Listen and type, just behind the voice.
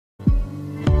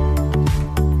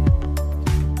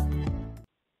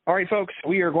All right, folks,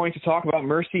 we are going to talk about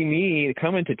MercyMe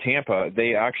coming to Tampa.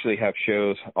 They actually have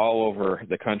shows all over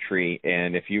the country,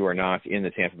 and if you are not in the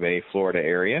Tampa Bay, Florida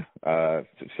area,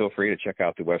 feel free to check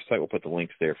out the website. We'll put the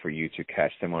links there for you to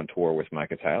catch them on tour with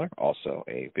Micah Tyler, also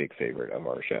a big favorite of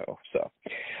our show. So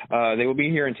they will be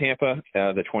here in Tampa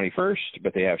the 21st,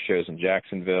 but they have shows in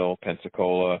Jacksonville,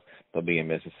 Pensacola. They'll be in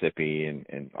Mississippi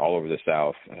and all over the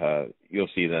South. You'll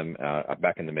see them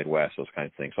back in the Midwest, those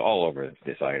kinds of things, so all over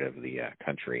this side of the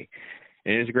country.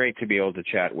 And it is great to be able to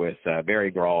chat with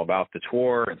Barry GRAUL about the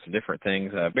tour and some different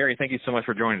things. Barry, thank you so much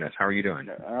for joining us. How are you doing?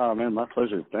 Oh, man, my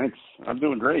pleasure. Thanks. I'm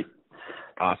doing great.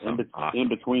 Awesome. In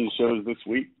between shows this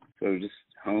week, so just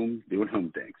doing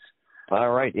home things.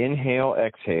 All right. Inhale,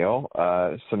 exhale.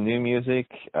 Some new music,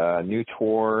 new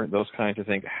tour, those kinds of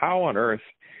things. How on earth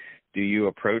do you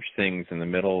approach things in the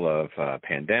middle of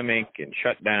pandemic and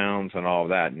shutdowns and all of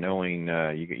that, knowing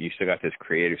you still got this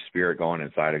creative spirit going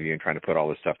inside of you and trying to put all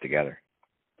this stuff together?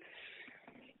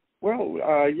 Well,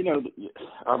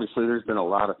 obviously there's been a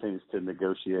lot of things to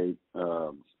negotiate,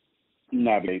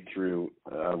 navigate through,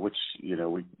 which,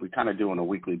 we kind of do on a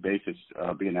weekly basis,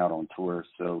 being out on tour.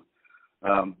 So,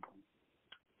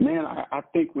 man, I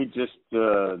think we just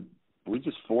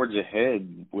forge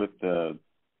ahead with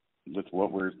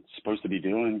what we're supposed to be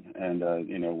doing and,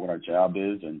 what our job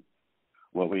is and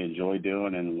what we enjoy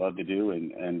doing and love to do.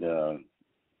 And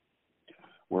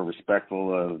we're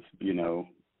respectful of,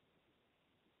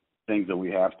 things that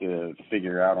we have to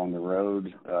figure out on the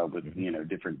road with,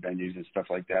 different venues and stuff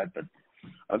like that. But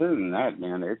other than that,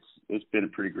 man, it's been a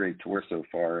pretty great tour so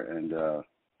far and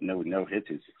no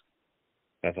hitches.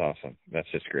 That's awesome. That's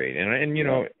just great.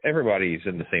 And everybody's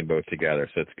in the same boat together,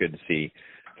 so it's good to see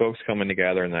folks coming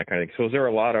together and that kind of thing. So is there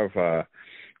a lot of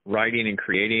writing and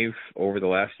creative over the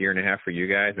last year and a half for you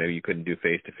guys? Maybe you couldn't do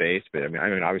face-to-face, but I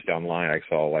mean, obviously online I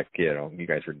saw you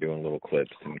guys were doing little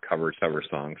clips and cover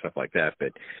songs, stuff like that.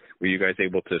 But were you guys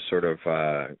able to sort of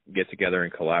get together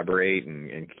and collaborate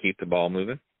and keep the ball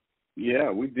moving?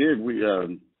 Yeah, we did. We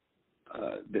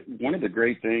one of the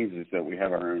great things is that we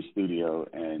have our own studio,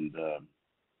 and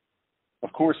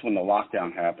of course, when the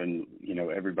lockdown happened,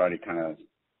 everybody kind of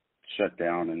shut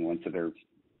down and went to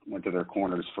their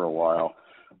corners for a while.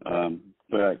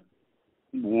 But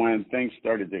when things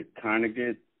started to kind of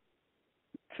get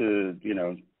to,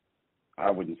 I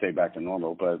wouldn't say back to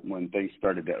normal, but when things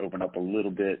started to open up a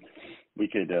little bit, we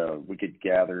could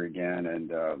gather again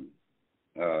and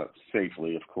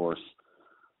safely, of course.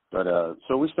 But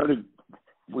so we started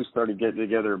getting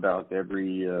together about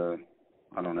every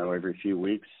few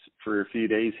weeks for a few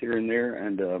days here and there,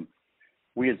 and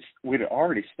we'd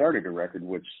already started a record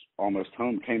which Almost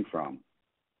Home came from.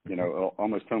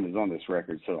 Almost Home is on this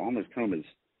record, so Almost Home is,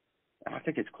 I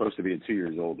think it's close to being 2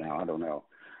 years old now. I don't know,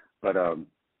 but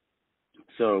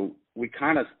so we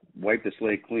kind of wiped the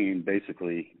slate clean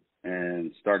basically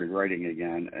and started writing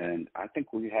again, and I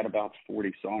think we had about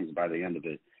 40 songs by the end of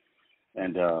it,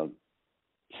 and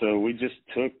so we just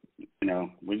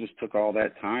took all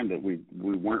that time that we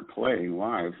weren't playing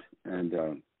live and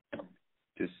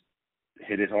just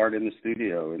hit it hard in the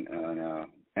studio,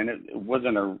 and it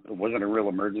wasn't a real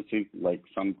emergency like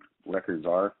some records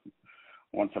are.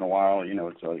 Once in a while,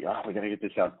 it's like, we got to get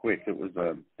this out quick.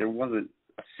 There wasn't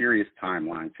a serious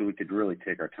timeline, so we could really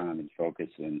take our time and focus,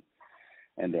 and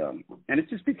it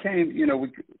just became,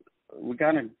 we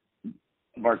kind of,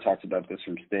 Bart talks about this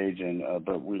from stage, and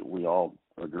but we all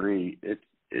agree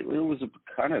it was a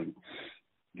kind of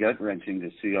gut wrenching to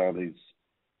see all these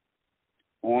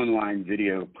online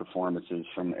video performances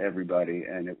from everybody,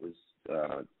 and it was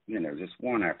just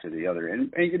one after the other,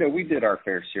 and we did our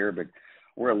fair share, but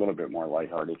we're a little bit more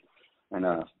lighthearted, and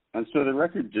so the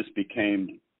record just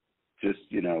became just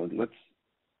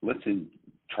let's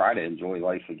try to enjoy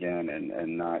life again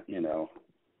and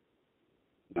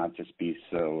not just be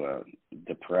so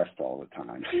depressed all the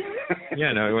time.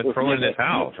 Yeah, no, we're throwing in the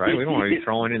towel, right? We don't want to be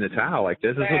throwing in the towel like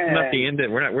this. This is not the end.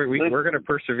 We're going to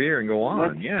persevere and go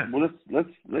on.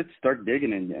 Let's start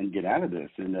digging and get out of this.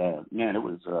 And man, it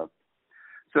was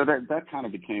so that kind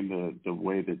of became the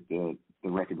way that the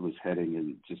record was heading,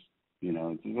 and just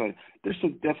there's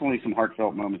definitely some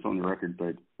heartfelt moments on the record,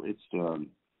 but it's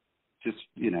just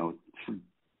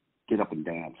get up and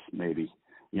dance maybe.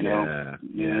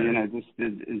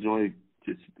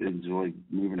 Just enjoy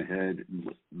moving ahead,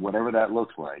 whatever that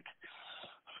looks like.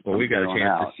 Well, we got a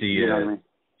chance to see you.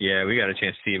 Yeah, we got a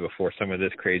chance to see you before some of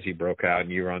this crazy broke out,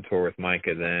 and you were on tour with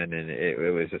Micah then, and it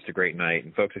was just a great night.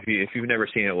 And folks, if you've never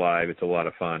seen it live, it's a lot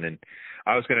of fun. And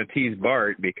I was going to tease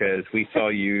Bart because we saw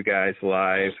you guys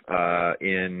live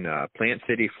in Plant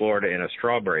City, Florida, in a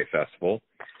strawberry festival.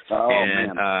 Oh,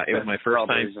 and man. It was my first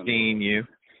time seeing you.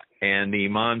 and the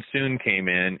monsoon came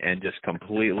in and just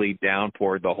completely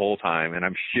downpoured the whole time, and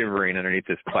I'm shivering underneath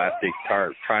this plastic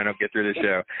tarp trying to get through the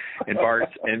show. And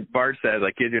Bart says,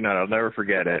 I kid you not, I'll never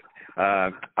forget it.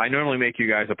 I normally make you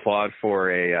guys applaud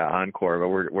for a encore, but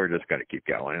we're just going to keep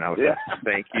going. And I was like,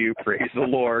 thank you, praise the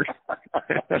Lord.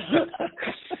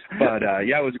 But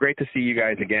yeah, it was great to see you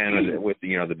guys again with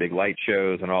the big light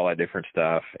shows and all that different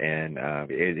stuff. And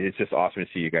it's just awesome to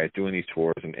see you guys doing these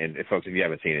tours. And folks, if you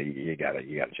haven't seen it, you gotta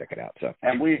check it out. So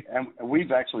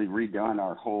we've actually redone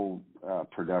our whole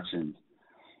production.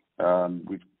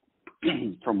 We've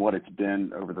from what it's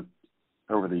been over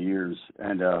the years,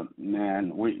 and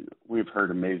man, we've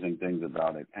heard amazing things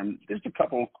about it. And there's a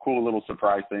couple cool little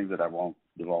surprise things that I won't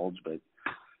divulge, but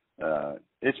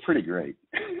it's pretty great.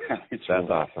 That's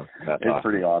awesome. It's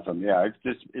pretty awesome. Yeah,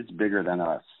 it's bigger than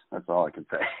us. That's all I can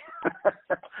say.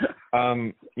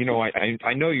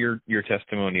 I know your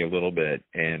testimony a little bit,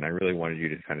 and I really wanted you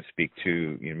to kind of speak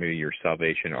to maybe your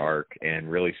salvation arc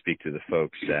and really speak to the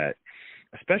folks that,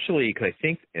 especially because I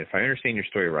think, if I understand your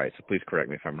story right, so please correct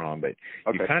me if I'm wrong, but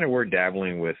you kind of were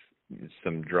dabbling with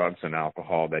some drugs and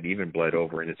alcohol that even bled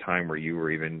over into time where you were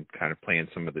even kind of playing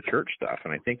some of the church stuff.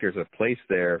 And I think there's a place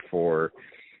there for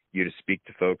you to speak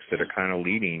to folks that are kind of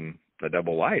leading a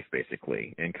double life,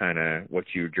 basically, and kind of what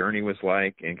your journey was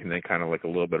like, and then kind of like a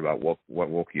little bit about what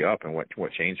woke you up and what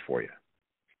changed for you.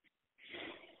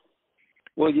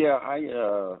 Well, yeah, I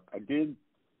did.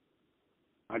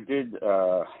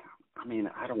 I mean,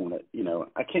 I don't want to,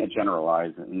 I can't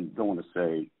generalize and don't want to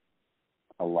say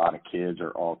a lot of kids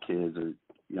or all kids or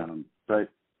young, but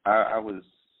I was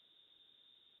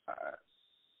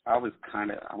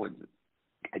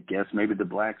I guess maybe the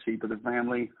black sheep of the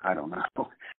family. I don't know.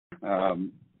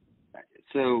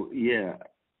 So yeah,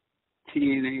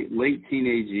 late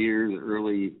teenage years,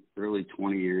 early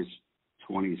 20s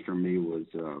for me was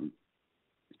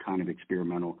kind of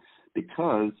experimental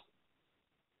because.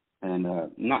 And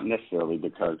not necessarily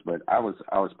because, but I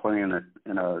was playing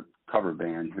in a cover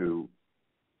band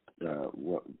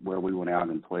where we went out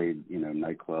and played,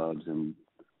 nightclubs and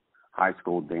high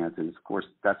school dances. Of course,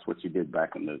 that's what you did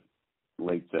back in the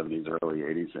late 70s, early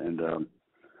 80s, and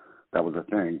that was a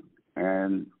thing.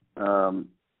 And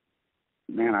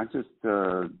man, I just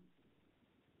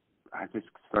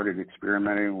started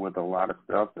experimenting with a lot of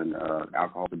stuff, and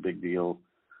alcohol's a big deal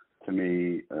to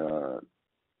me.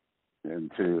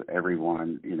 And to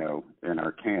everyone, in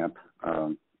our camp.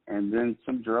 And then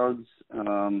some drugs.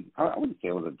 I wouldn't say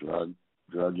it was a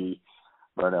druggie,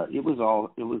 but it was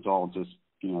all just,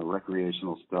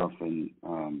 recreational stuff. And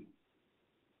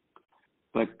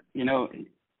but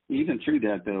even through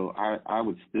that though, I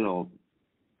would still,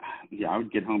 I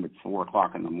would get home at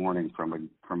 4:00 in the morning from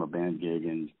a band gig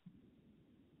and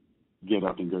get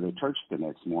up and go to church the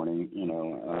next morning,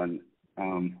 and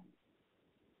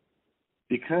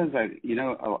because I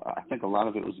think a lot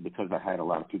of it was because I had a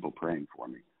lot of people praying for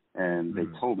me, and they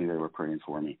told me they were praying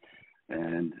for me,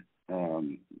 and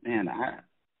man, I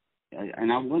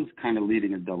was kind of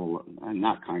leading a double, I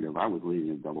was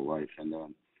leading a double life,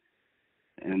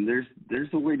 and there's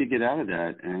a way to get out of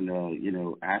that, and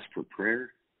ask for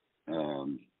prayer.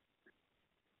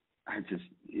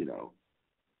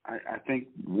 I think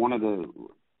one of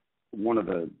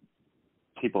the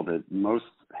people that most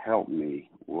helped me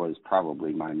was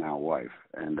probably my now wife,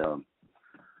 and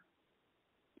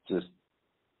just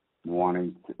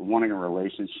wanting a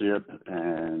relationship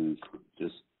and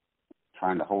just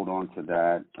trying to hold on to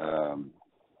that.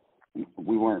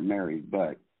 We weren't married,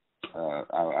 but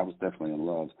I was definitely in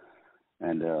love,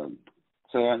 and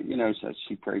so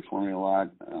she prayed for me a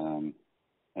lot,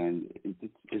 and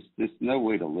it's no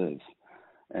way to live,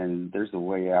 and there's a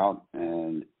way out,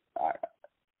 and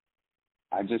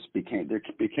there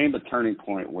became a turning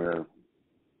point where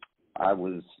I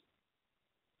was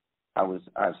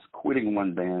quitting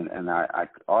one band, and I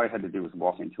all I had to do was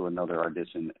walk into another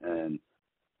audition, and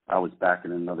I was back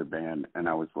in another band, and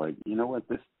I was like, you know what,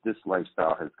 this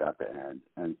lifestyle has got to end.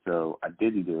 And so I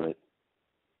didn't do it,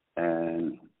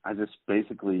 and I just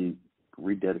basically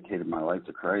rededicated my life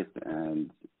to Christ,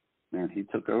 and man, he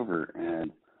took over,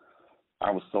 and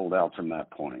I was sold out from that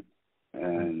point.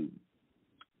 And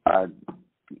I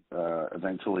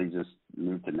eventually just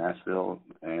moved to Nashville,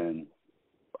 and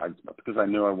because I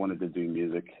knew I wanted to do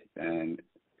music, and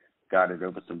God had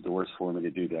opened some doors for me to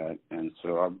do that, and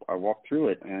so I walked through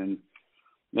it, and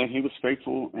man, he was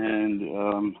faithful, and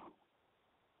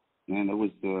man, it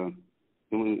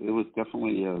was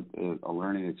definitely a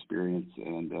learning experience,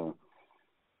 and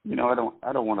I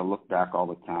don't want to look back all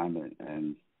the time,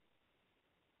 and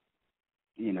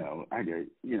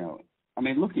I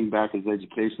mean, looking back is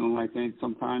educational, I think,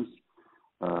 sometimes,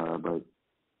 But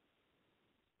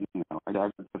I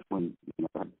definitely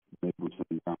maybe we've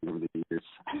seen down over the years,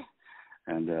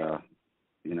 and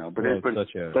but well,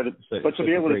 it's to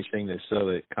be able great thing to show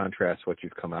that contrasts what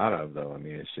you've come out of, though. I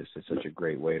mean, it's such a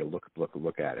great way to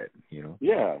look at it.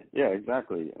 Yeah,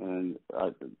 exactly. And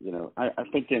I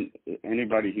think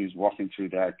anybody who's walking through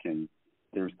that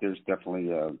there's definitely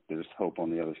there's hope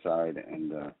on the other side,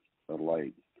 and the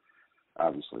light,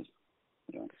 obviously.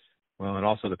 Well, and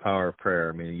also the power of prayer.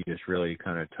 I mean, you just really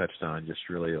kind of touched on just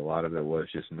really a lot of it was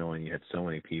just knowing you had so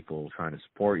many people trying to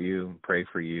support you, pray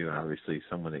for you, and obviously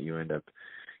someone that you end up,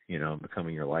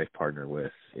 becoming your life partner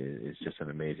with is just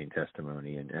an amazing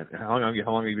testimony. And how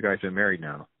long have you guys been married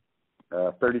now?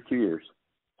 32 years.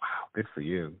 Wow, good for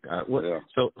you.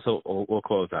 So we'll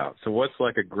close out. So what's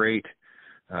like a great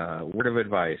word of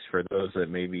advice for those that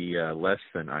may be less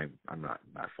than I'm not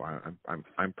far.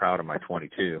 I'm proud of my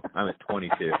 22. I'm at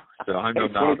 22, so I'm no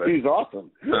novice. 22 is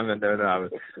awesome. I'm no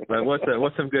novice. But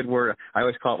what's some good word? I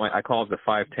always call it the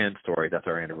 5-10 story. That's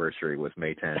our anniversary was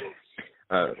May 10th.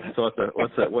 So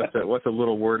what's a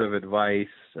little word of advice,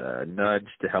 nudge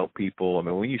to help people? I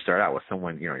mean, when you start out with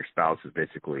someone, your spouse is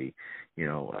basically,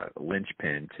 a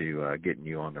linchpin to getting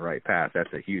you on the right path.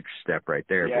 That's a huge step right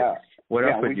there. Yeah. But what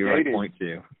else would you point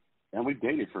to? And we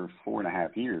dated for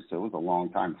 4.5 years, so it was a long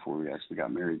time before we actually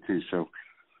got married too. So,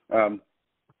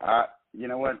 you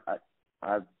know what?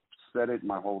 I've said it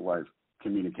my whole life.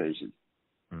 Communication.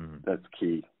 Mm-hmm. That's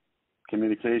key.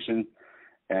 Communication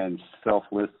and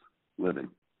selfless living.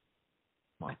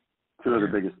 Wow. Two of the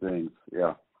biggest things.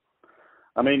 Yeah.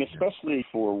 I mean, especially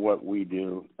for what we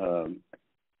do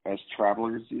as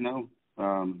travelers, man,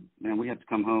 we have to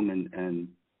come home and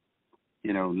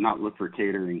not look for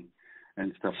catering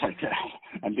and stuff like that.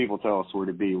 And people tell us where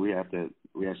to be. We actually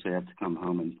have to come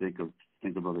home and think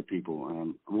of other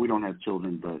people. We don't have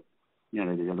children, but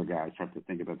the other guys have to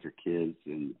think about their kids,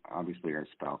 and obviously our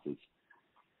spouses.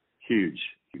 Huge.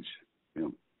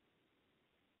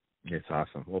 It's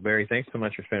awesome. Well, Barry, thanks so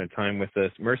much for spending time with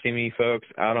us. MercyMe, folks,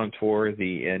 out on tour,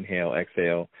 the Inhale,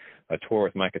 Exhale, a tour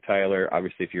with Micah Tyler.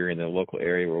 Obviously, if you're in the local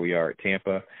area where we are at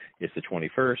Tampa, it's the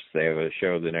 21st. They have a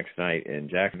show the next night in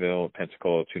Jacksonville,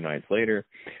 Pensacola 2 nights later.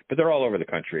 But they're all over the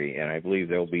country, and I believe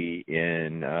they'll be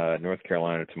in North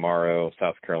Carolina tomorrow,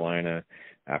 South Carolina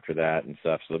after that and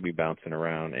stuff. So they'll be bouncing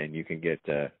around, and you can get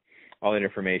all that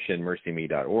information,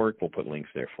 MercyMe.org. We'll put links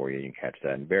there for you. You can catch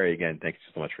that. And Barry, again, thanks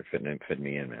so much for fitting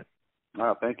me in, man.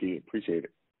 Oh, thank you. Appreciate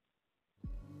it.